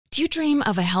Do you dream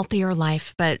of a healthier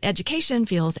life, but education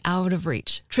feels out of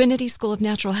reach? Trinity School of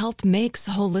Natural Health makes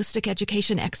holistic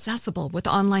education accessible with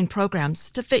online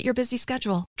programs to fit your busy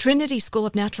schedule. Trinity School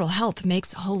of Natural Health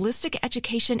makes holistic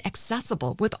education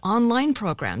accessible with online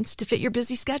programs to fit your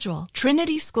busy schedule.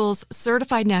 Trinity School's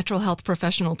Certified Natural Health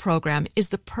Professional Program is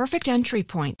the perfect entry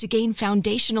point to gain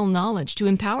foundational knowledge to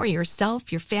empower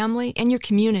yourself, your family, and your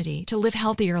community to live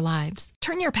healthier lives.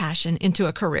 Turn your passion into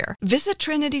a career. Visit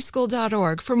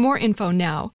trinityschool.org for more info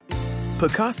now.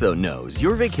 Picasso knows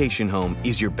your vacation home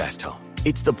is your best home.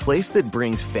 It's the place that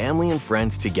brings family and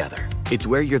friends together. It's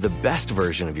where you're the best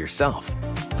version of yourself.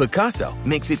 Picasso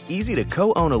makes it easy to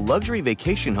co-own a luxury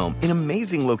vacation home in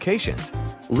amazing locations.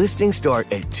 Listings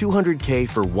start at $200K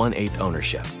for 1/8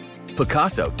 ownership.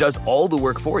 Picasso does all the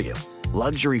work for you.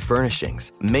 Luxury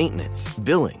furnishings, maintenance,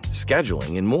 billing,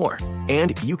 scheduling, and more.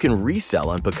 And you can resell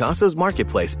on Picasso's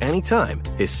marketplace anytime,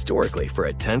 historically for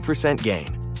a 10%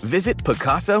 gain. Visit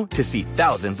Picasso to see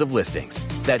thousands of listings.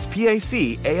 That's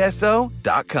PACASO.com.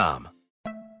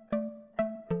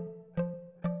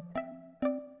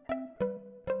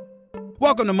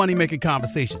 Welcome to Money Making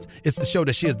Conversations. It's the show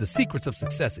that shares the secrets of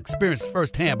success, experienced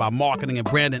firsthand by marketing and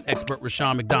branding expert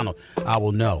Rushion McDonald. I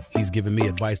will know he's given me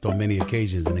advice on many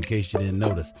occasions, and in case you didn't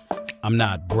notice, I'm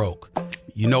not broke.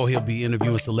 You know he'll be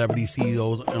interviewing celebrity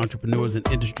CEOs, entrepreneurs, and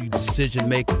industry decision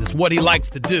makers. It's what he likes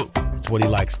to do. It's what he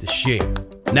likes to share.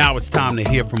 Now it's time to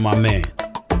hear from my man,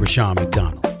 Rushion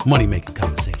McDonald. Money Making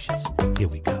Conversations. Here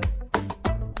we go.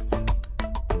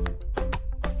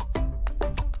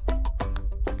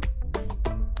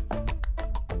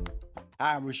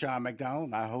 Hi, I'm Rushion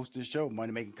McDonald. I host this show,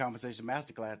 Money Making Conversation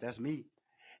Masterclass. That's me.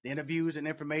 The interviews and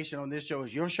information on this show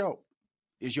is your show.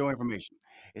 It's your information.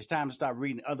 It's time to stop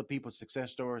reading other people's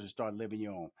success stories and start living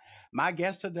your own. My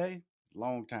guest today,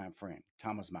 longtime friend,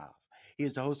 Thomas Miles. He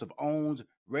is the host of OWN's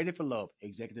Ready for Love,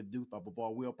 executive produced by my boy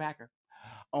Will Packer.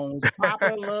 OWN's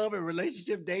popular love and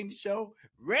relationship dating show,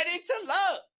 Ready to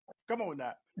Love. Come on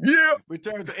now. Yeah.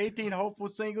 Return to 18 hopeful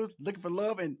singles looking for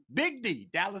love in Big D,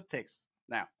 Dallas, Texas.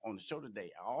 Now, on the show today,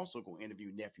 I also going to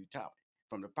interview Nephew Tommy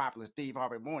from the popular Steve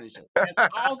Harvey Morning Show. That's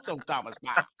also Thomas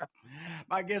Miles.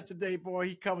 My guest today, boy,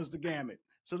 he covers the gamut.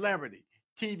 Celebrity,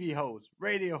 TV host,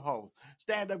 radio host,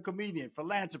 stand-up comedian,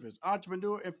 philanthropist,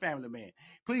 entrepreneur, and family man.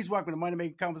 Please welcome to Money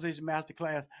Making Conversation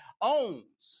Masterclass,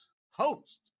 OWN's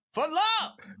host for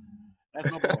love.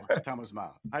 That's my boy, Thomas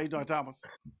Miles. How you doing, Thomas?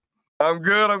 I'm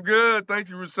good. Thank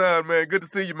you, Rushion, man. Good to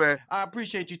see you, man. I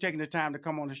appreciate you taking the time to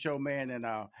come on the show, man. And,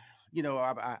 you know,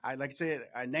 I like I said,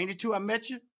 at 92, I met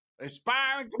you.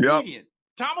 Aspiring comedian,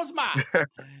 Thomas Miles.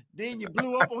 Then you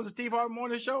blew up on the Steve Harvey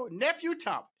Morning Show, Nephew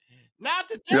Tommy. Now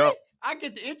today, I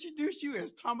get to introduce you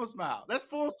as Thomas Miles. That's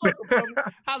full circle,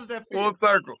 brother. How does that feel? Full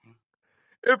circle.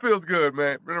 It feels good,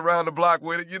 man. Been around the block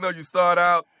with it. You know, you start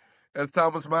out as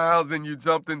Thomas Miles, then you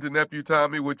jumped into Nephew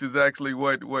Tommy, which is actually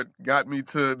what got me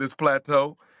to this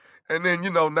plateau. And then,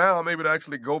 you know, now I'm able to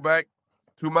actually go back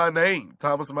to my name,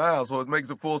 Thomas Miles, so it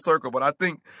makes it full circle. But I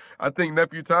think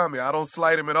Nephew Tommy, I don't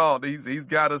slight him at all. He's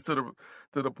got us to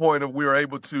the point of we're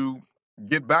able to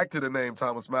get back to the name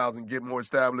Thomas Miles and get more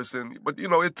established. But you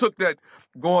know, it took that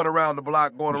going around the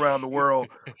block, going around the world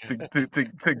to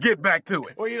get back to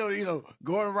it. Well, you know,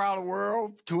 going around the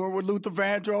world, touring with Luther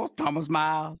Vandross, Thomas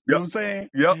Miles. You know what I'm saying?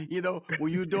 Yep. You know,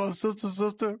 when you were doing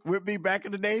Sister with me back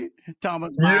in the day,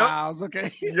 Thomas Miles.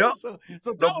 Okay. Yep. So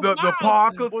Thomas Miles the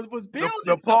Parkers was building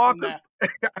the Parkers.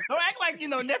 Don't act like, you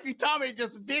know, Nephew Tommy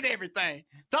just did everything.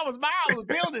 Thomas Miles was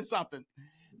building something.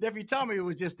 Nephew Tommy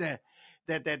was just that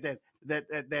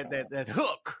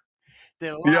hook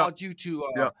that allowed you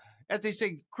to, as they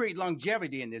say, create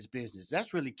longevity in this business.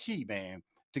 That's really key, man,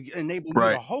 to enable you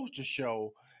to host a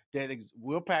show that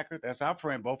Will Packer, that's our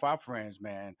friend, both our friends,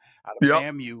 man, out of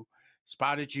FAMU,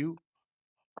 spotted you,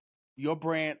 your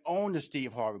brand on the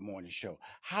Steve Harvey Morning Show.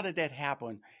 How did that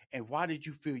happen, and why did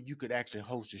you feel you could actually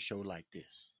host a show like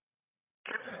this?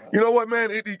 You know what,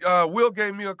 man? Will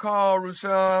gave me a call,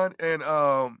 Rushion, and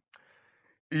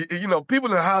you know,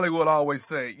 people in Hollywood always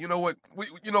say, you know what, we're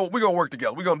going to work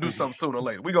together. We're going to do something sooner or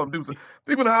later. We're going to do something.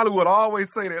 People in Hollywood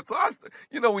always say that. So,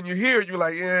 you know, when you hear it, you're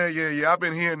like, yeah, I've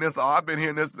been hearing this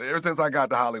ever since I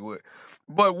got to Hollywood.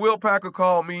 But Will Packer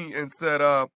called me and said,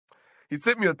 he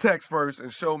sent me a text first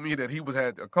and showed me that he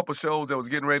had a couple shows that was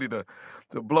getting ready to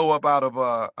blow up out of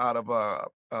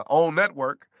OWN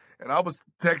network. And I was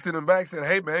texting him back saying,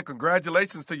 hey, man,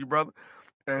 congratulations to you, brother.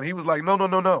 And he was like,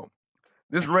 no.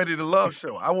 this Ready to Love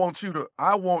show. I want you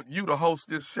to host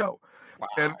this show.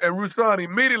 Wow. And Rushion,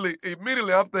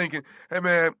 immediately I'm thinking, hey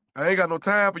man, I ain't got no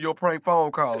time for your prank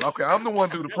phone calls. Okay, I'm the one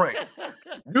do the pranks.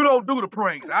 You don't do the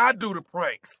pranks. I do the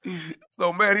pranks.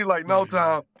 So man, he's like, no,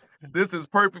 Tom, this is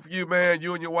perfect for you, man.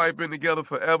 You and your wife been together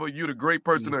forever. You the great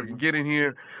person that can get in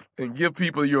here and give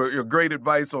people your great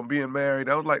advice on being married.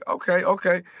 I was like,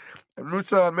 okay. And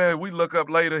Rushion, man, we look up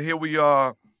later. Here we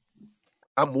are.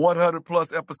 I'm 100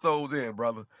 plus episodes in,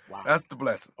 brother. Wow. That's the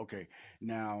blessing. Okay.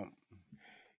 Now,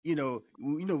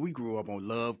 we grew up on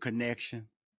Love Connection,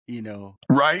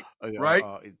 Right.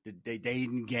 the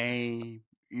dating game,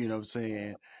 you know what I'm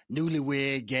saying?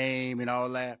 Newlywed Game and all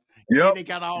that. Yep. Then they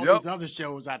got all these other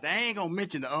shows out there. I ain't gonna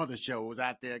mention the other shows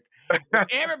out there.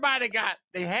 Everybody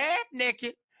they half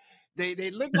naked. They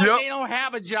look like they don't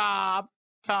have a job,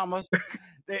 Thomas.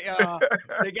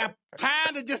 They got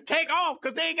time to just take off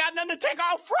because they ain't got nothing to take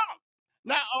off from.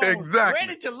 Now, exactly.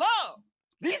 Ready to Love.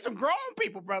 These some grown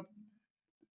people, brother.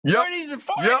 Yep. 30s and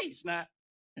 40s now.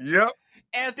 Yep.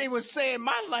 As they were saying,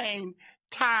 my lane,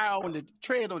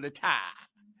 tread on the tire.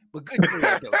 But good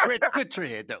tread, though. Good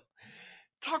tread, though.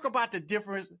 Talk about the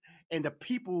difference in the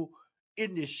people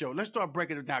in this show. Let's start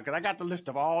breaking it down because I got the list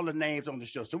of all the names on the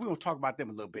show. So we're going to talk about them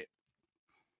a little bit.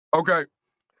 Okay.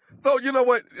 So you know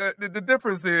what the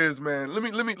difference is, man.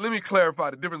 Let me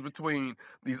clarify the difference between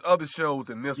these other shows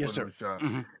and this one,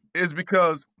 Rashawn. Is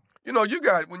because you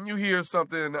got when you hear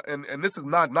something, and this is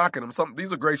not knocking them.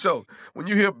 These are great shows. When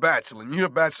you hear Bachelor, and you hear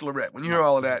Bachelorette, when you hear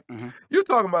all of that, you're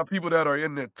talking about people that are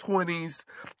in their 20s.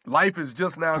 Life is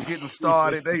just now getting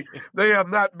started. They have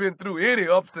not been through any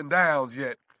ups and downs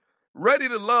yet. Ready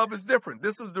to Love is different.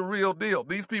 This is the real deal.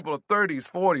 These people are 30s,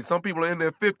 40s. Some people are in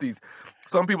their 50s.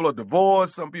 Some people are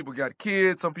divorced. Some people got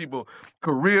kids. Some people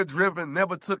career-driven,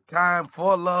 never took time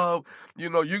for love.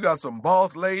 You got some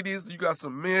boss ladies. You got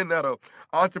some men that are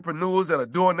entrepreneurs that are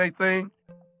doing their thing.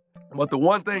 But the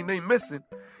one thing they missing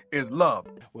is love.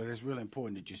 Well, it's really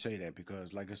important that you say that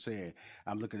because, like I said,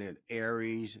 I'm looking at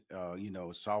Aries,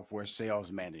 software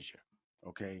sales manager,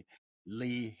 okay?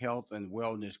 Lee, health and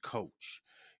wellness coach.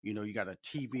 You got a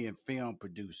TV and film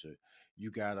producer.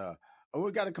 You got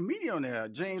we got a comedian on there,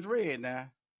 James Red now.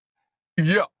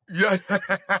 Yeah. I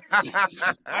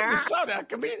just saw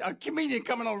that a comedian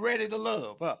coming on Ready to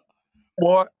Love, huh?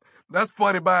 Boy, that's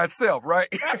funny by itself, right?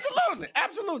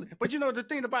 Absolutely. But the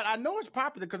thing about it, I know it's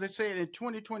popular because they said in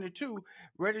 2022,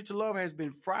 Ready to Love has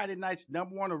been Friday night's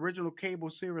 #1 original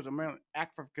cable series among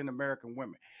African American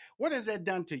women. What has that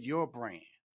done to your brand?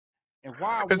 And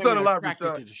why are women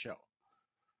attracted to the show?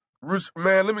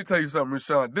 Man, let me tell you something,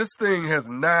 Rashawn. This thing has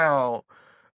now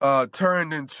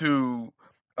turned into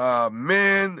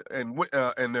men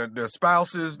and their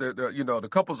spouses. The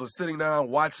couples are sitting down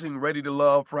watching Ready to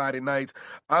Love Friday nights.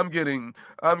 I'm getting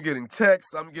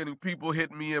texts. I'm getting people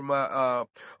hitting me in my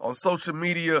on social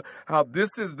media how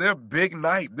this is their big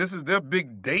night. This is their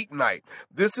big date night.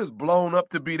 This is blown up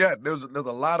to be that. There's a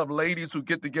lot of ladies who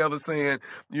get together saying,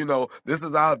 this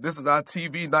is our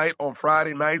TV night on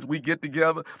Friday nights. We get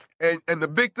together, and the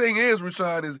big thing is,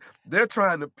 Rashawn, is they're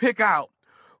trying to pick out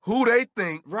who they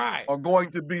think are going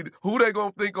to be, who they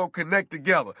going to think will connect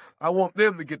together. I want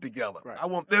them to get together. Right. I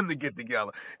want them to get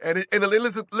together. And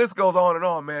the list goes on and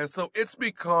on, man. So it's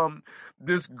become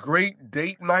this great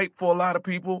date night for a lot of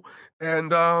people.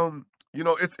 And,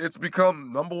 it's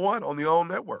become #1 on the OWN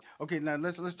network. Okay, now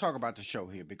let's talk about the show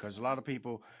here because a lot of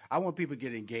people, I want people to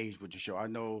get engaged with the show. I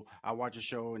know I watch a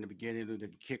show in the beginning to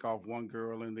kick off one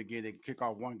girl in the beginning, kick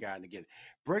off one guy in the beginning.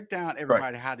 Break down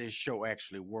everybody how this show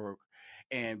actually works.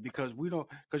 And because we don't,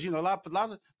 because a lot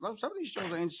of some of these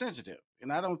shows are insensitive,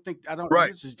 and I don't.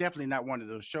 This is definitely not one of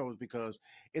those shows because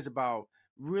it's about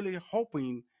really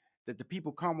hoping that the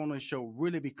people come on the show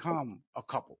really become a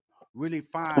couple, really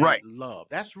find love.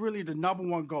 That's really the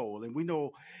 #1 goal, and we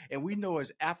know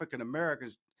as African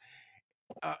Americans,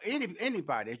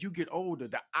 anybody as you get older,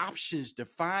 the options to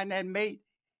find that mate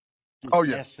is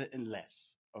less and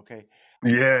less. Okay.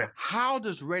 Yes. How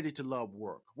does Ready to Love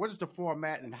work? What is the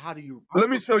format, and how do you? Let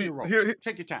me show you.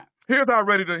 Take your time. Here's how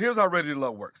Ready to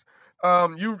Love works.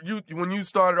 You when you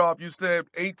started off, you said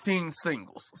 18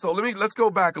 singles. So let's go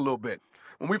back a little bit.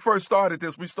 When we first started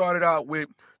this, we started out with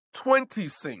 20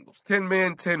 singles, 10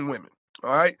 men, 10 women.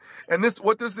 All right, and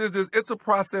what this is it's a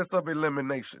process of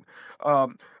elimination.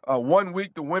 1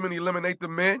 week the women eliminate the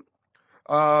men.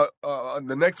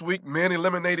 The next week, men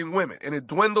eliminating women. And it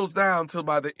dwindles down till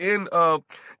by the end of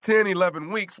 10, 11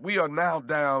 weeks, we are now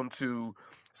down to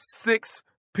 6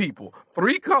 people,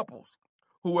 3 couples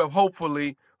who have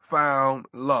hopefully found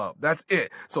love. That's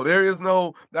it. So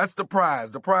that's the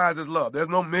prize. The prize is love. There's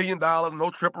no $1 million, no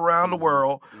trip around the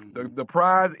world. The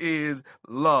prize is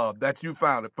love, that you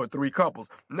found it for 3 couples.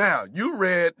 Now, you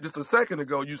read just a second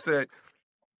ago, you said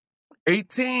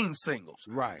 18 singles.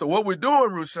 Right. So what we're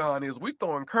doing, Rushion, is we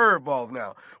throwing curveballs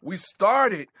now. We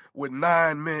started with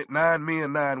 9 men,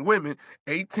 9 women,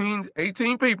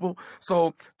 18 people.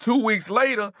 So 2 weeks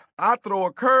later, I throw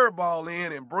a curveball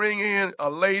in and bring in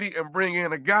a lady and bring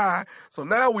in a guy. So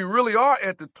now we really are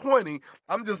at the 20.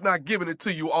 I'm just not giving it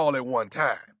to you all at one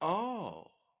time. Oh.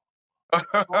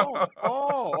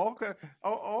 Okay.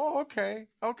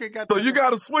 Okay. Got So that. you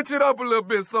got to switch it up a little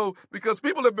bit. So, because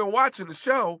people have been watching the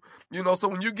show, so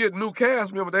when you get new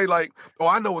cast members, they like, oh,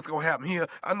 I know what's going to happen here.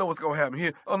 I know what's going to happen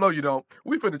here. Oh, no, you don't.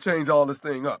 We finna change all this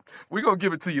thing up. We're going to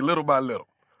give it to you little by little.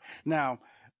 Now,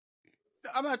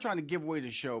 I'm not trying to give away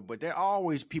the show, but there are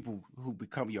always people who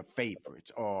become your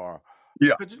favorites, or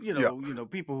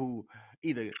people who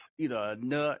either a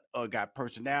nut or got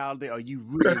personality, or you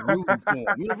really rooting for them.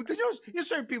 Because you're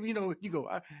certain people, you go,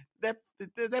 that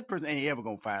person ain't ever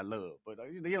gonna find love, but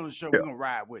they on the show, we're gonna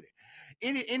ride with it.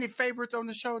 Any favorites on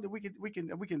the show that we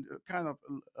can kind of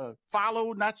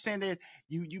follow? Not saying that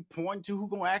you point to who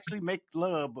gonna actually make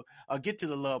love or get to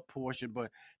the love portion, but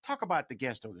talk about the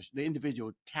guest on the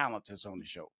individual talent that's on the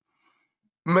show.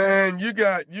 Man, you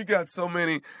got so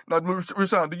many. Now,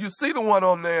 Rushion, do you see the one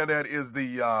on there that is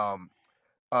the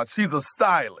she's a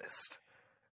stylist?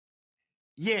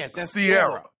 Yes, that's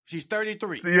Sierra. She's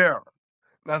 33. Sierra.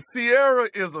 Now, Sierra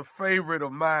is a favorite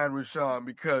of mine, Rushion,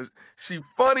 because she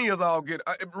funny as all get.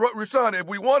 Rushion, if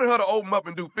we wanted her to open up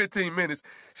and do 15 minutes,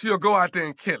 she'll go out there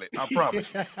and kill it. I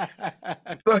promise you.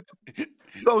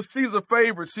 So she's a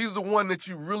favorite. She's the one that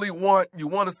you really want. You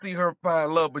want to see her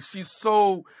find love, but she's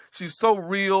so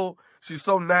real. She's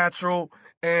so natural,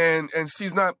 and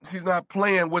she's not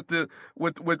playing with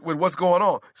what's going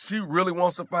on. She really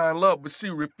wants to find love, but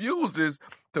she refuses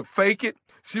to fake it.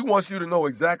 She wants you to know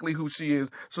exactly who she is.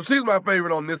 So she's my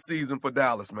favorite on this season for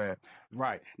Dallas, man.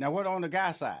 Right. Now, what on the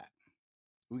guy side?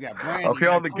 We got Brandon. Okay,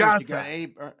 on the guy side. You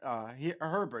got Abe,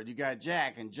 Herbert. You got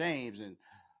Jack and James and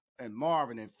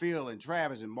Marvin and Phil and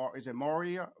Travis and is it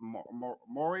Moria?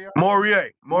 Moria.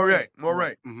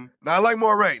 Mm-hmm. Now I like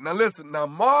Moria. Now listen. Now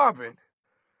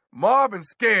Marvin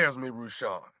scares me, Rushion.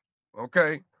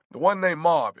 Okay, the one named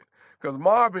Marvin, because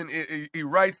Marvin he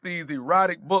writes these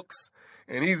erotic books,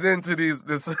 and he's into these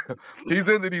whips,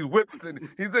 and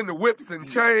he's into whips and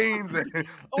chains. And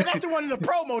oh, that's the one in the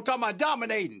promo talking about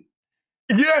dominating.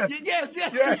 Yes.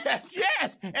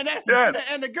 And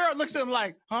and the girl looks at him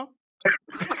like, huh?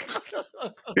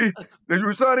 He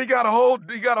got a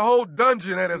whole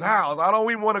dungeon at his house. I don't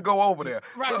even want to go over there.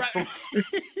 Right.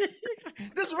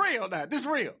 This is real now. This is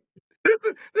real.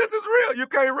 This is real. You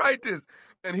can't write this.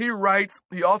 And he writes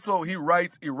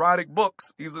erotic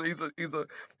books. He's a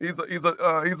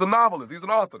novelist. He's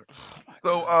an author.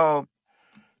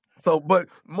 But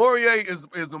Morier is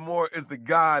the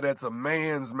guy that's a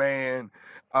man's man.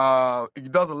 He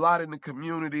does a lot in the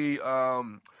community.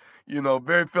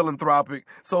 Very philanthropic.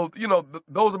 So,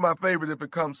 those are my favorites if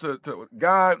it comes to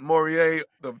guy, Morier.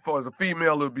 For the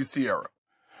female, it would be Sierra.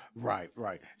 Right.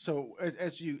 So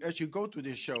as you go through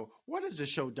this show, what has the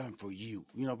show done for you?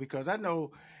 Because I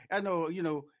know,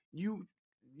 you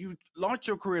launched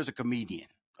your career as a comedian,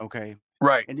 okay?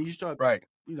 Right. And then you start, right.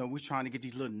 We're trying to get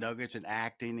these little nuggets and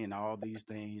acting and all these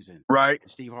things. And right.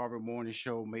 Steve Harvey Morning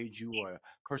Show made you a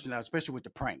personality, especially with the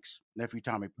pranks, Nephew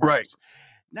Tommy pranks. Right.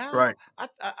 Now, right.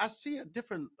 I see a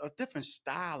different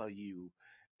style of you,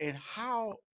 and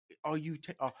how are you?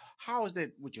 How is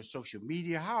that with your social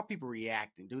media? How are people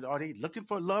reacting? Are they looking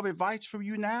for love advice from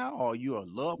you now, or are you a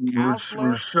love counselor?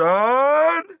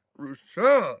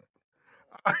 Rushion,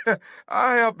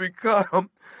 I have become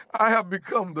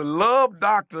the love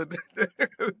doctor.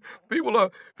 People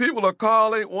are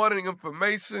calling, wanting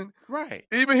information. Right.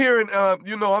 Even here in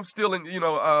I'm still in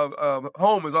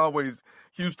home is always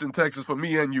Houston, Texas for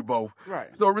me and you both.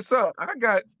 Right. So Rushion,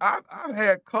 I've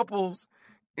had couples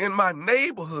in my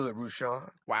neighborhood, Rushion.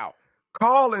 Wow.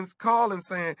 Calling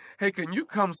saying, hey, can you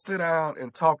come sit down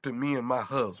and talk to me and my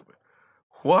husband?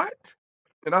 What?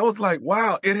 And I was like,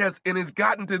 wow, it's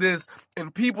gotten to this,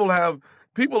 and people have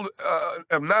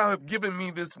now given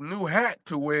me this new hat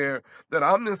to wear, that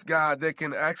I'm this guy that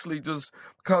can actually just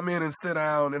come in and sit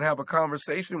down and have a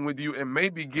conversation with you and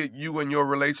maybe get you and your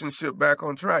relationship back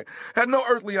on track. Had no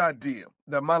earthly idea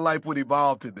that my life would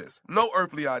evolve to this. No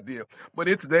earthly idea, but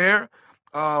it's there.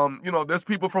 There's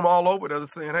people from all over that are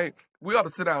saying, hey, we ought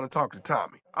to sit down and talk to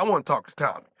Tommy. I want to talk to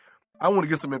Tommy. I want to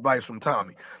get some advice from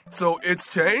Tommy. So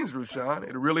it's changed, Rushion.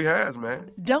 It really has,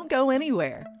 man. Don't go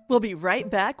anywhere. We'll be right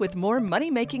back with more Money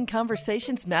Making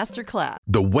Conversations Masterclass.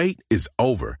 The wait is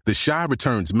over. The Chi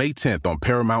returns May 10th on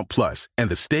Paramount Plus, and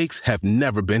the stakes have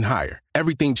never been higher.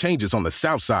 Everything changes on the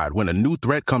South Side when a new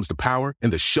threat comes to power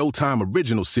in the Showtime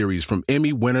original series from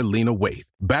Emmy winner Lena Waithe.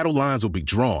 Battle lines will be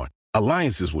drawn,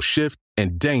 alliances will shift,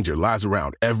 and danger lies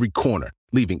around every corner,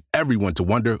 leaving everyone to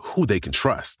wonder who they can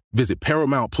trust. Visit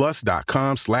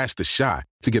ParamountPlus.com/The Chi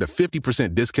to get a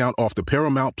 50% discount off the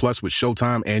Paramount Plus with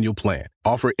Showtime annual plan.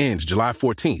 Offer ends July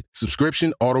 14th.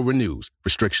 Subscription auto-renews.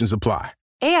 Restrictions apply.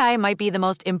 AI might be the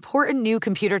most important new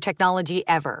computer technology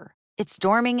ever. It's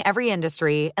storming every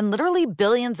industry, and literally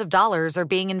billions of dollars are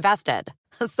being invested.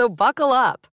 So buckle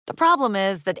up. The problem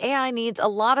is that AI needs a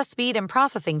lot of speed and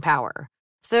processing power.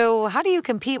 So how do you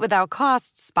compete without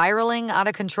costs spiraling out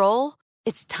of control?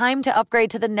 It's time to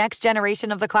upgrade to the next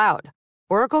generation of the cloud.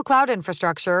 Oracle Cloud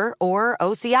Infrastructure, or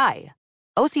OCI.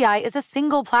 OCI is a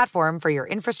single platform for your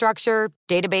infrastructure,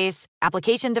 database,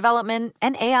 application development,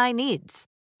 and AI needs.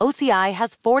 OCI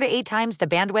has 4 to 8 times the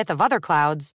bandwidth of other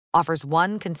clouds, offers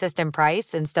one consistent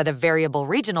price instead of variable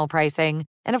regional pricing,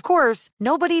 and of course,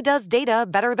 nobody does data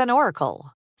better than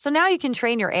Oracle. So now you can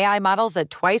train your AI models at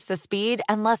twice the speed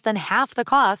and less than half the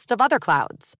cost of other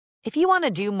clouds. If you want to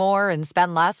do more and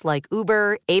spend less like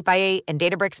Uber, 8x8, and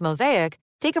Databricks Mosaic,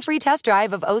 take a free test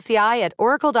drive of OCI at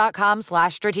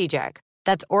oracle.com/strategic.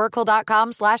 That's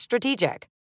oracle.com/strategic.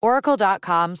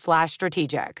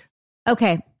 Oracle.com/strategic.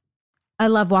 Okay. I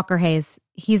love Walker Hayes.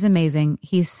 He's amazing.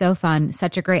 He's so fun,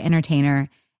 such a great entertainer.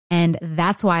 And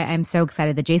that's why I'm so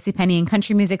excited that JCPenney and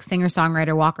country music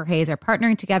singer-songwriter Walker Hayes are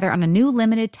partnering together on a new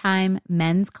limited-time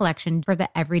men's collection for the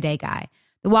everyday guy.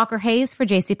 The Walker Hayes for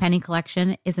JCPenney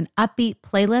collection is an upbeat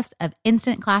playlist of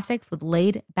instant classics with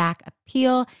laid-back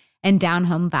appeal and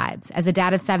down-home vibes. As a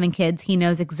dad of 7 kids, he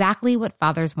knows exactly what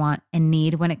fathers want and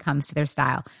need when it comes to their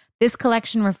style. This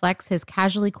collection reflects his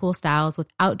casually cool styles with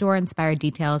outdoor-inspired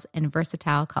details and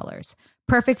versatile colors.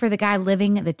 Perfect for the guy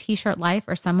living the t-shirt life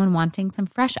or someone wanting some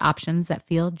fresh options that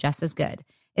feel just as good.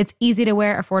 It's easy to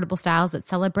wear, affordable styles that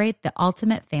celebrate the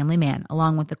ultimate family man,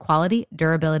 along with the quality,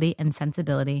 durability, and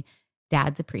sensibility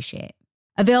dads appreciate.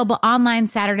 Available online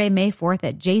Saturday, May 4th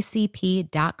at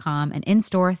jcp.com and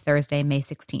in-store Thursday, May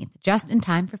 16th, just in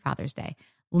time for Father's Day.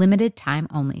 Limited time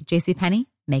only. JCPenney,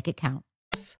 make it count.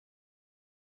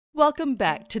 Welcome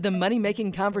back to the Money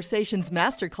Making Conversations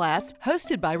Masterclass,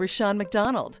 hosted by Rushion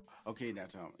McDonald. Okay, now,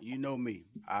 Tom, you know me.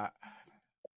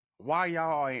 Why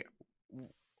y'all ain't,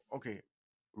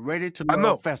 Ready to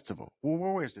Love Festival?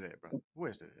 Where is it at, bro?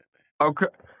 Where's it at, man?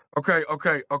 Okay.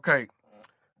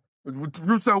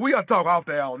 Rushion, we got to talk off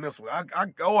the air on this one. I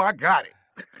got it.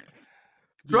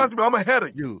 Trust me, I'm ahead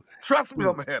of you. Trust me,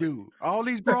 I'm ahead of you. Dude, all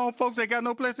these grown folks ain't got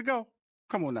no place to go.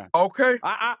 Come on now. Okay.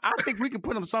 I think we can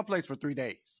put them someplace for 3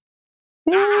 days.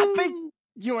 I think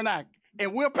you and I,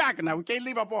 and Will Packer now, we can't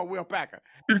leave our boy Will Packer.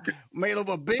 Made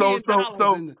over $1 billion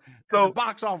in the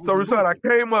box office. So Rushion, I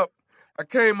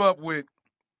came up with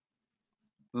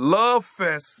Love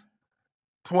Fest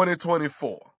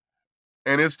 2024.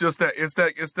 And it's just that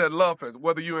love fest.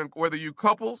 Whether you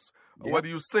couples or whether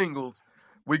you singles,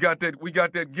 we got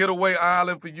that getaway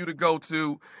island for you to go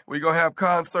to. We're gonna have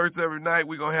concerts every night.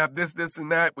 We're gonna have this,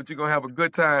 and that, but you're gonna have a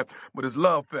good time. But it's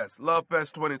Love Fest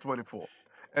 2024.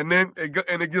 And then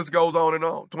it just goes on and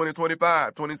on.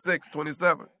 2025, 26,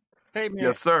 27. Hey man,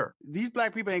 yes, sir. These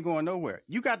black people ain't going nowhere.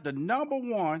 You got the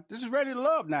 #1. This is Ready to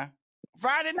Love now.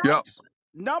 Friday night. Yep.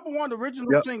 #1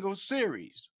 original single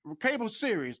series. Cable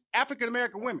series, African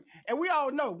American women. And we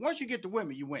all know once you get to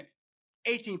women, you win it.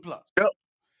 18 plus. Yep.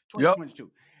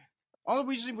 2022. Only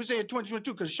reason we say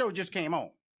 2022 because the show just came on.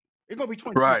 It's gonna be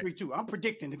 2023 too. I'm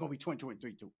predicting it's gonna be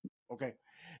 2023 too. Okay.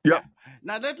 Yep.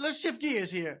 Now let's shift gears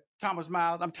here, Thomas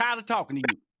Miles. I'm tired of talking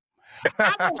to you.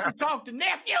 I want to talk to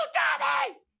Nephew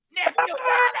Tommy. Nephew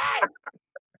Tommy.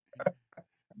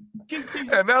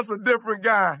 And that's a different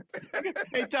guy.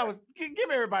 Hey, Thomas, give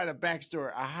everybody a backstory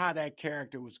of how that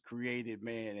character was created,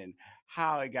 man, and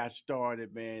how it got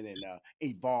started, man, and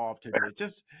evolved to this.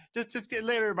 Just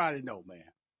let everybody know, man.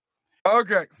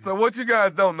 Okay, so what you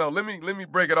guys don't know, let me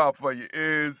break it off for you.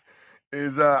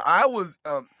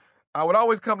 I would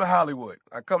always come to Hollywood.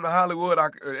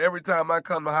 Every time I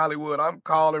come to Hollywood, I'm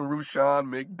calling Rushion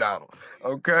McDonald.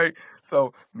 Okay.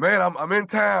 So, man, I'm in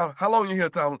town. How long you here,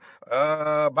 Tom?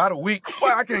 About a week.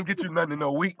 Well, I can't get you nothing in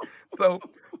a week. So,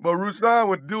 but Rushion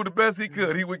would do the best he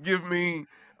could. He would give me,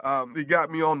 he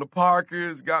got me on The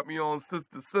Parkers, got me on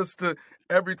Sister.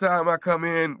 Every time I come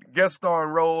in, guest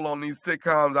starring role on these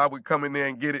sitcoms, I would come in there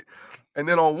and get it. And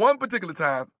then on one particular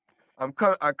time, I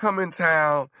come in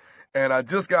town, And I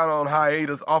just got on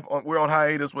hiatus. We're on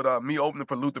hiatus with me opening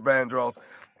for Luther Vandross,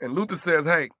 and Luther says,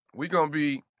 "Hey, we're gonna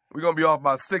be off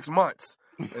about 6 months,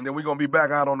 and then we're gonna be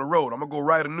back out on the road. I'm gonna go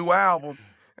write a new album,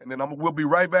 and then we'll be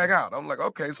right back out." I'm like,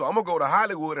 "Okay," so I'm gonna go to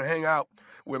Hollywood and hang out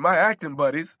with my acting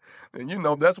buddies, and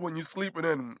that's when you're sleeping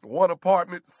in one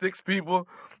apartment, 6 people,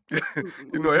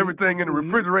 everything in the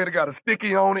refrigerator got a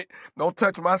sticky on it. Don't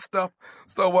touch my stuff.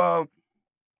 So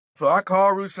I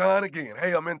called Rushion again.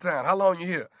 "Hey, I'm in town. How long you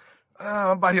here?"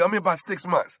 I'm here about 6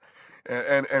 months."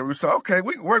 And Rushion, "Okay,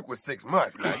 we can work with 6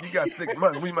 months. Now you got 6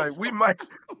 months. We might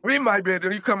be able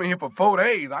to. You come in here for 4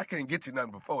 days. I can't get you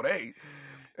nothing for 4 days."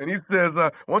 And he says,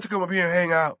 "Why don't you come up here and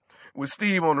hang out with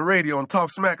Steve on the radio and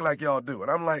talk smack like y'all do?" And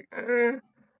I'm like,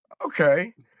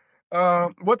 "Okay.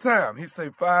 What time?" He say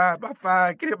 5, about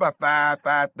 5. Get here about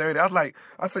 5:30.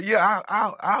 I said, "Yeah,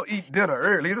 I'll eat dinner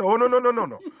early." He said, "Oh, no.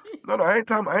 No, I ain't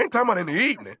talking about in the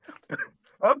evening.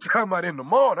 I'm talking about in the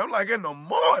morning." I'm like, "In the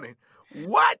morning?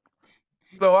 What?"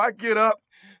 So I get up,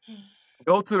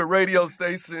 go to the radio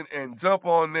station, and jump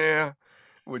on there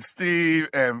with Steve,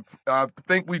 and I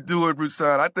think we do it,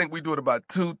 Rushion. I think we do it about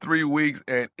 2-3 weeks,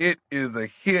 and it is a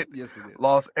hit. Yes, it is.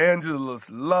 Los Angeles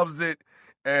loves it,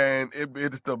 and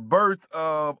it's the birth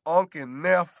of Unc and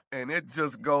Neff, and it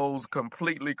just goes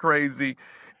completely crazy.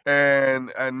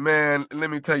 And man, let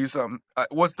me tell you something.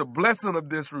 What's the blessing of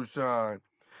this, Rushion,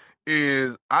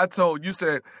 is I told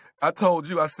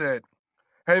you, I said,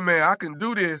 "Hey man, I can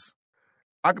do this.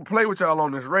 I can play with y'all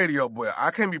on this radio, but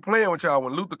I can't be playing with y'all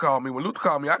when Luther called me. When Luther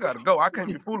called me, I gotta go. I can't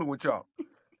be fooling with y'all."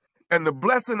 And the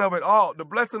blessing of it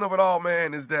all,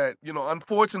 man, is that,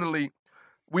 unfortunately,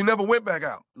 we never went back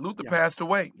out. Luther passed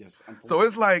away. Yes, So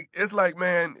it's like,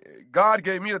 man, God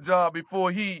gave me a job before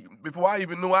I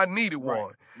even knew I needed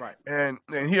one. Right. And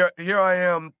here I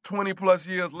am 20 plus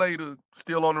years later,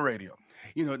 still on the radio.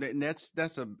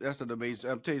 That's an amazing.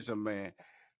 I'll tell you something, man.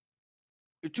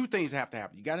 2 things have to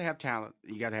happen. You got to have talent.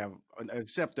 You got to have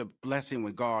accept the blessing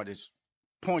when God is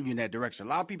pointing you in that direction. A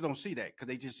lot of people don't see that because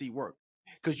they just see work.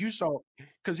 Because he's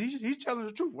telling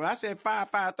the truth. When I said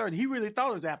 5:30, he really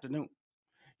thought it was afternoon.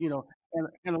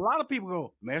 And a lot of people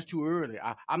go, "Man, it's too early.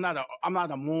 I'm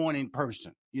not a morning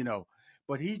person."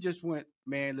 But he just went,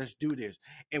 "Man, let's do this."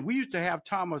 And we used to have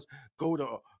Thomas go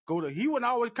to. He wouldn't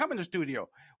always come in the studio.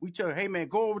 We tell him, "Hey man,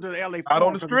 go over to the LA Out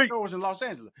on the street. The shows in Los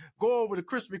Angeles. Go over to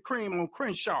Krispy Kreme on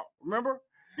Crenshaw. Remember?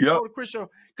 Yep. Go to Crenshaw,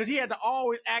 because he had to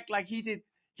always act like he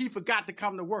forgot to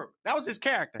come to work. That was his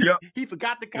character. Yep. He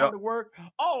forgot to come Yep. to work.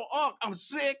 "Oh, I'm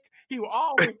sick." He would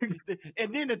always.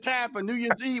 And then the time for New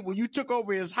Year's Eve when you took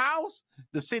over his house,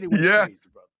 the city went crazy,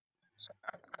 brother.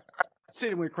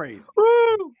 City went crazy.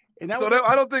 Woo! And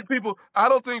I don't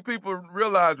think people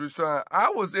realize, Rushion,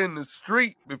 I was in the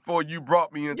street before you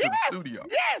brought me into the studio.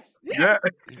 Yes. Yeah.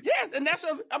 Yes. And that's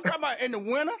what I'm talking about. In the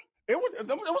winter, it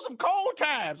was some cold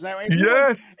times. Now, and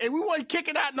we wasn't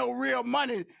kicking out no real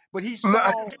money, but he saw,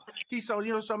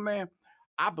 something, man.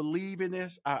 I believe in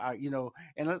this. And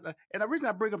the reason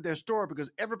I bring up that story,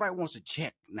 because everybody wants a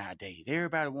check nowadays.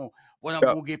 Everybody want what I'm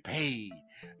gonna get paid.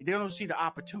 They don't see the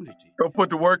opportunity. Go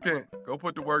put the work in.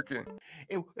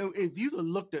 If you'd have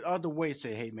looked at other ways,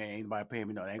 say, "Hey man, ain't nobody paying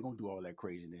me no, I ain't gonna do all that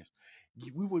craziness,"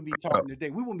 we wouldn't be talking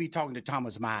today. We wouldn't be talking to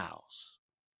Thomas Miles.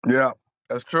 Yeah,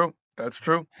 that's true.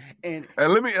 And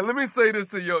let me say this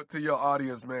to your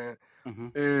audience, man. Mm-hmm.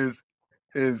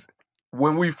 Is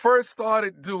when we first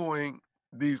started doing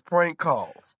these prank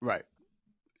calls, right?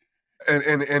 And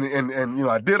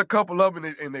I did a couple of them,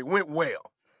 and they went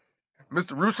well.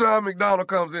 Mr. Rushion McDonald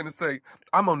comes in and say,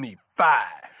 "I'm gonna need 5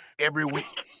 every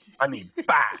week. I need 5."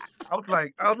 I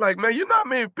was like, "Man, you know how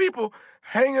many people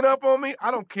hanging up on me?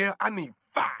 I don't care. I need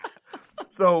 5."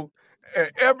 So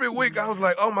every week I was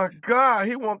like, "Oh my God,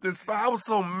 he wants this 5." I was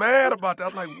so mad about that. I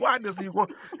was like, "Why does he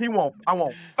want? I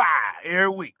want 5 every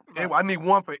week. Right. I need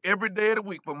 1 for every day of the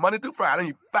week, from Monday through Friday. I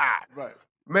need 5." Right.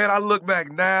 Man, I look back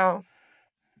now,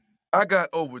 I got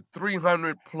over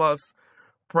 300 plus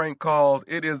prank calls.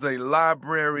 It is a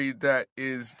library that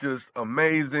is just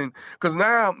amazing. Because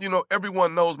now,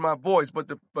 everyone knows my voice, but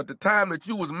the time that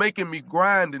you was making me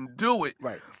grind and do it,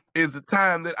 right, is the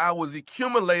time that I was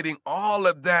accumulating all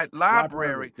of that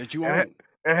library that you own.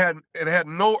 And had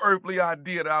no earthly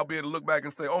idea that I'll be able to look back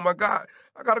and say, "Oh my God,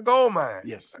 I got a gold mine."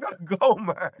 Yes, I got a gold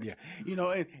mine. Yeah,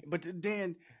 but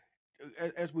then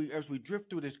as we drift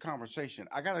through this conversation,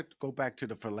 I got to go back to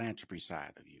the philanthropy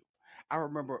side of you. I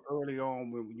remember early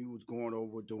on when you was going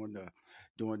over doing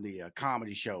the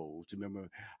comedy shows. Remember,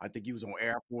 I think you was on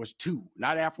Air Force 2,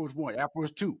 not Air Force 1, Air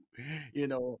Force 2.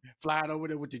 Flying over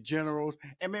there with the generals.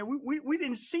 And man, we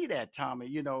didn't see that,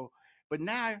 Tommy. But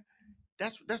now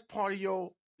that's part of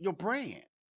your brand.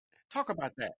 Talk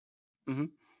about that. Mm-hmm.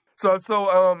 So,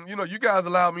 you guys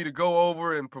allowed me to go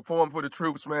over and perform for the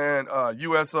troops, man.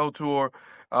 USO tour.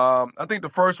 I think the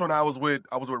first one I was with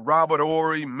Robert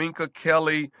Ory, Minka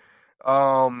Kelly,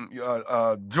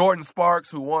 Jordan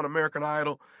Sparks, who won American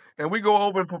Idol, and we go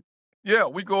over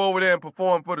we go over there and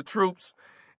perform for the troops.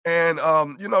 And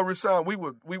Rashawn,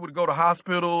 we would go to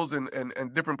hospitals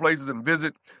and different places and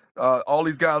visit all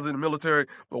these guys in the military.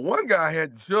 But one guy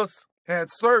had just had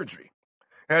surgery,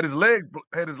 had his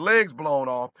legs blown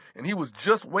off, and he was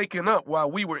just waking up while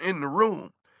we were in the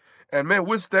room. And man,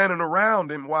 we're standing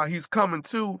around him while he's coming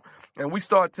to, and we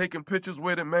start taking pictures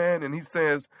with him, man. And he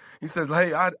says,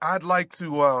 "Hey, I'd like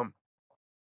to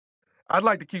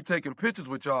keep taking pictures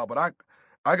with y'all, but I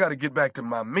got to get back to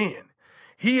my men."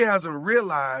 He hasn't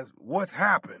realized what's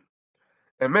happened.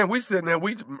 And man, we sitting there,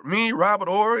 me, Robert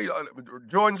Ory,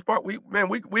 Jordan Spark,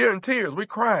 we're in tears, we're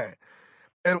crying.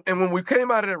 And when we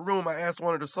came out of that room, I asked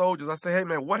one of the soldiers, I said, "Hey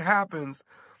man, what happens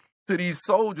to these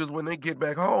soldiers when they get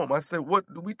back home?" I said, "What,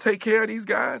 do we take care of these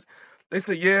guys?" They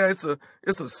said, "Yeah, it's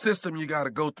a system you got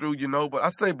to go through, But I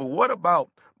say, "But what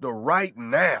about the right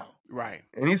now?" Right.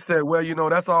 And he said, "Well,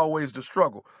 that's always the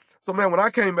struggle." So man, when I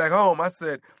came back home, I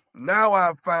said, now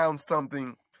I've found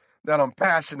something that I'm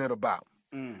passionate about.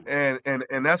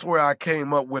 And that's where I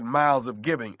came up with Miles of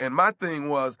Giving. And my thing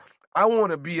was, I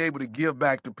want to be able to give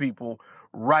back to people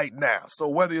right now. So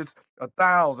whether it's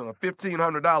 $1,000 or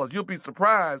 $1,500, you'll be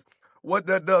surprised what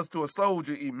that does to a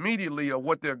soldier immediately or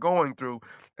what they're going through.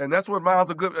 And that's what Miles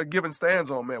of Giving stands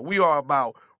on, man. We are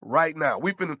about right now.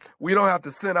 We don't have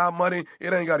to send our money.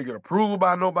 It ain't got to get approved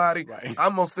by nobody. Right.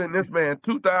 I'm going to send this man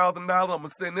 $2,000. I'm going to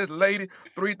send this lady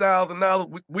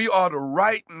 $3,000. We are the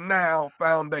Right Now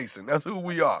Foundation. That's who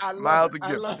we are. Miles of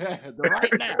Giving. I love that. The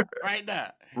right now. Right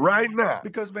now. Right now.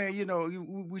 Because, man,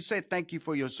 we say thank you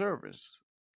for your service.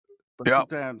 But Yep.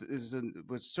 sometimes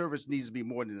but service needs to be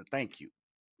more than a thank you.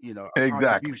 A Exactly.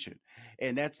 contribution.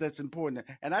 And that's important.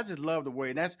 And I just love the way.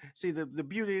 And that's, see, the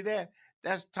beauty of that,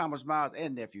 that's Thomas Miles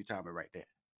and Nephew Tommy right there.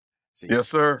 See, yes,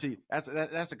 sir. See,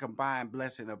 that's a combined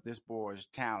blessing of this boy's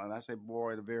talent. I say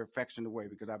boy in a very affectionate way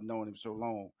because I've known him so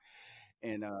long.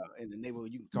 And in the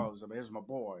neighborhood, you can call him, "Here's my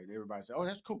boy," and everybody say, "Oh,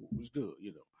 that's cool. It's good,"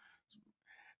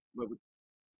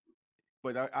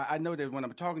 But I know that when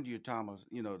I'm talking to you, Thomas,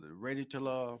 the Ready to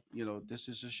Love, this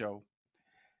is a show.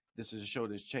 This is a show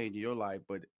that's changing your life.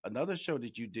 But another show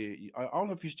that you did, I don't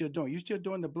know if you're still doing. You still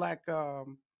doing the black, the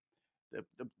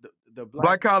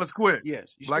Black College Quiz.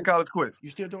 Yes, Black College Quiz. You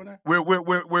still doing that?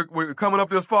 We're coming up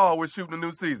this fall. We're shooting a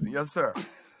new season. Yes, sir.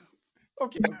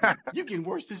 Okay. You getting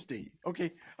worse than Steve.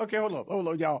 Okay, hold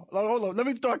on, y'all. Hold on. Let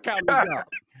me start counting this out.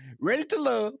 Ready to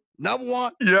Love, number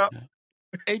one. Yeah.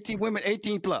 18 women,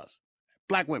 18 plus,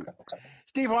 black women.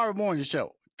 Steve Harvey Morning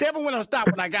Show. Tell me when I stop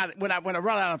when I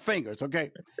run out of fingers.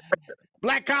 Okay.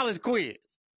 Black College Quiz.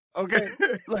 Okay.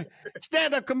 Like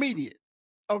stand-up comedian.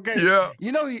 Okay. Yeah.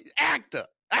 Actor.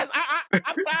 I'm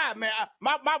tired, man.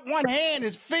 My one hand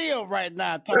is filled right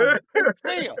now, Tom. It's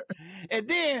filled. And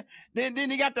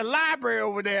then he got the library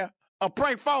over there. A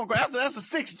prank phone call. That's a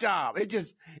sixth job. It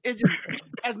just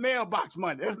that's mailbox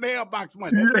money. That's mailbox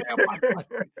money.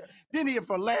 Then he a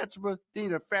philanthropist. Then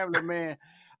he a family man.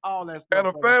 All that stuff. And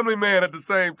a family man at the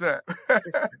same time.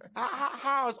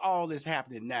 How is all this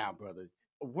happening now, brother?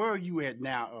 Where are you at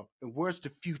now? And where's the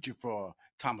future for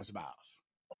Thomas Miles?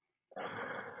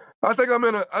 I think I'm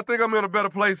in a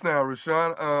better place now,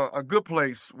 Rashawn. A good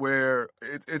place where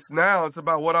it's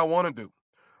about what I want to do.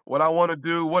 What I want to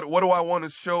do, what do I want to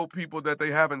show people that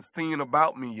they haven't seen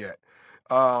about me yet?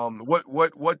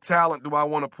 What talent do I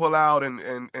want to pull out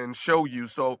and show you?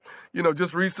 So,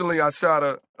 just recently I shot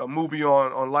a movie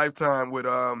on Lifetime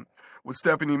with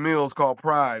Stephanie Mills called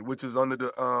Pride, which is under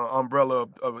the umbrella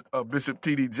of Bishop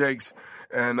T.D. Jakes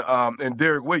and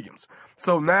Derek Williams.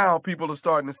 So now people are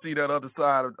starting to see that other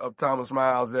side of Thomas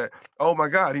Miles. That, oh my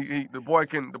God, the boy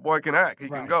can act, he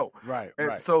can go. Right.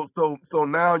 And so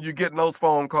now you're getting those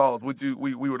phone calls.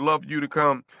 We would love you to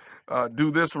come do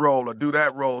this role or do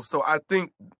that role. So I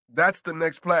think that's the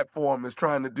next platform, is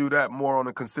trying to do that more on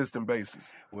a consistent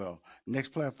basis. Well, next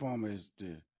platform is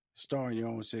to star in your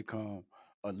own sitcom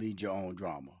or lead your own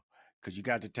drama, because you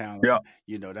got the talent.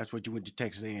 Yeah. That's what you went to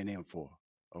Texas A&M for.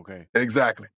 Okay.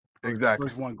 Exactly.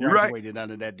 First one graduated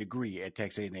under that degree at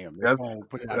Texas A&M. That's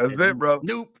it, bro.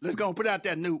 Nope. Let's go put out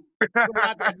that Noop.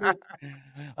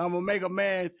 I'm gonna make a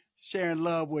man sharing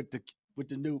love with the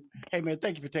Noop. Hey man,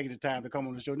 thank you for taking the time to come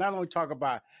on the show. Not only talk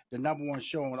about the number one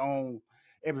show on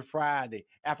every Friday,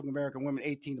 African American Women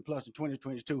 18 plus in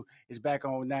 2022 is back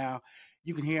on now.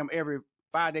 You can hear him every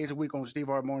 5 days a week on the Steve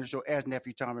Harvey Morning Show as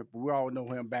Nephew Tommy. But we all know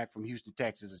him back from Houston,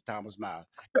 Texas as Thomas Miles.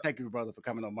 Thank you, brother, for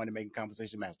coming on Money Making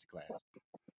Conversation Masterclass.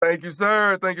 Thank you,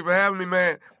 sir. Thank you for having me,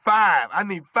 man. 5. I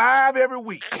need 5 every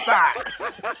week.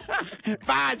 5.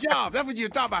 5 jobs. That's what you're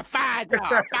talking about. 5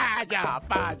 jobs. 5 jobs.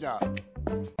 5 jobs.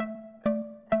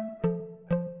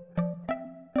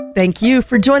 Thank you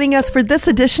for joining us for this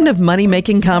edition of Money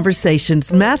Making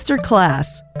Conversations Masterclass.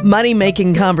 Money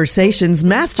Making Conversations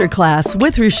Masterclass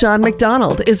with Rushion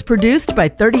McDonald is produced by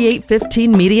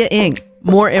 3815 Media Inc.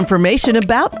 More information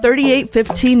about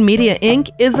 3815 Media Inc.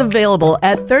 is available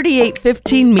at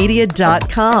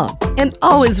 3815media.com. And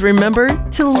always remember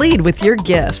to lead with your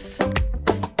gifts.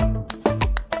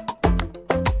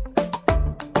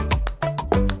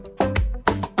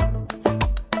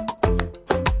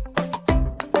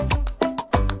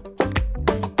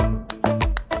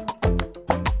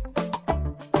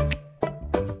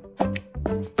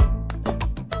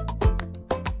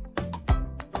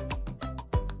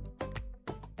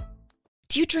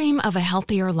 Do you dream of a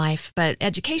healthier life, but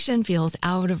education feels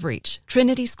out of reach?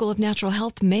 Trinity School of Natural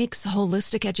Health makes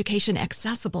holistic education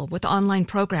accessible with online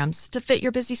programs to fit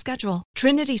your busy schedule.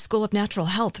 Trinity School of Natural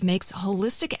Health makes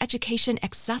holistic education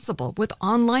accessible with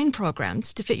online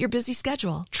programs to fit your busy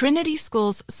schedule. Trinity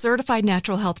School's Certified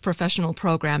Natural Health Professional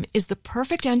Program is the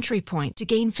perfect entry point to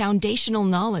gain foundational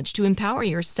knowledge to empower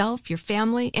yourself, your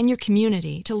family, and your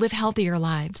community to live healthier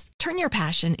lives. Turn your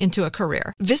passion into a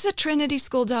career. Visit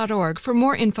trinityschool.org for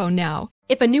more info now.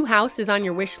 If a new house is on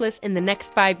your wish list in the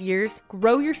next 5 years,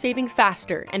 grow your savings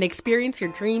faster and experience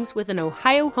your dreams with an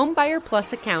Ohio Homebuyer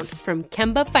Plus account from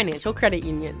Kemba Financial Credit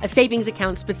Union. A savings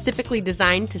account specifically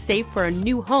designed to save for a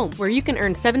new home where you can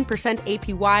earn 7%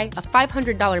 APY,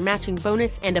 a $500 matching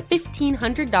bonus, and a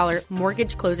 $1,500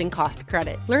 mortgage closing cost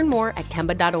credit. Learn more at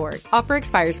Kemba.org. Offer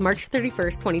expires March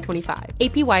 31st, 2025.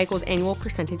 APY equals annual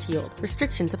percentage yield.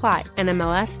 Restrictions apply.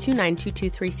 NMLS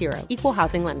 292230. Equal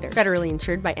housing lender. Federally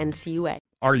insured by NCUA.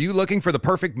 Are you looking for the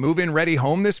perfect move-in ready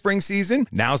home this spring season?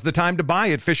 Now's the time to buy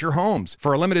at Fisher Homes.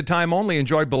 For a limited time only,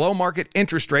 enjoy below-market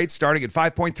interest rates starting at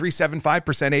 5.375%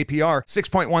 APR,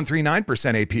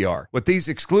 6.139% APR. With these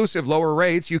exclusive lower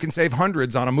rates, you can save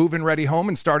hundreds on a move-in ready home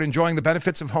and start enjoying the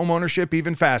benefits of home ownership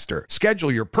even faster.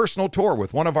 Schedule your personal tour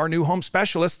with one of our new home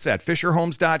specialists at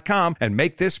FisherHomes.com and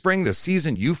make this spring the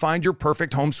season you find your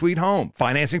perfect home sweet home.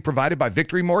 Financing provided by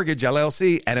Victory Mortgage,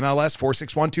 LLC, NMLS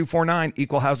 461249,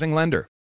 Equal Housing Lender.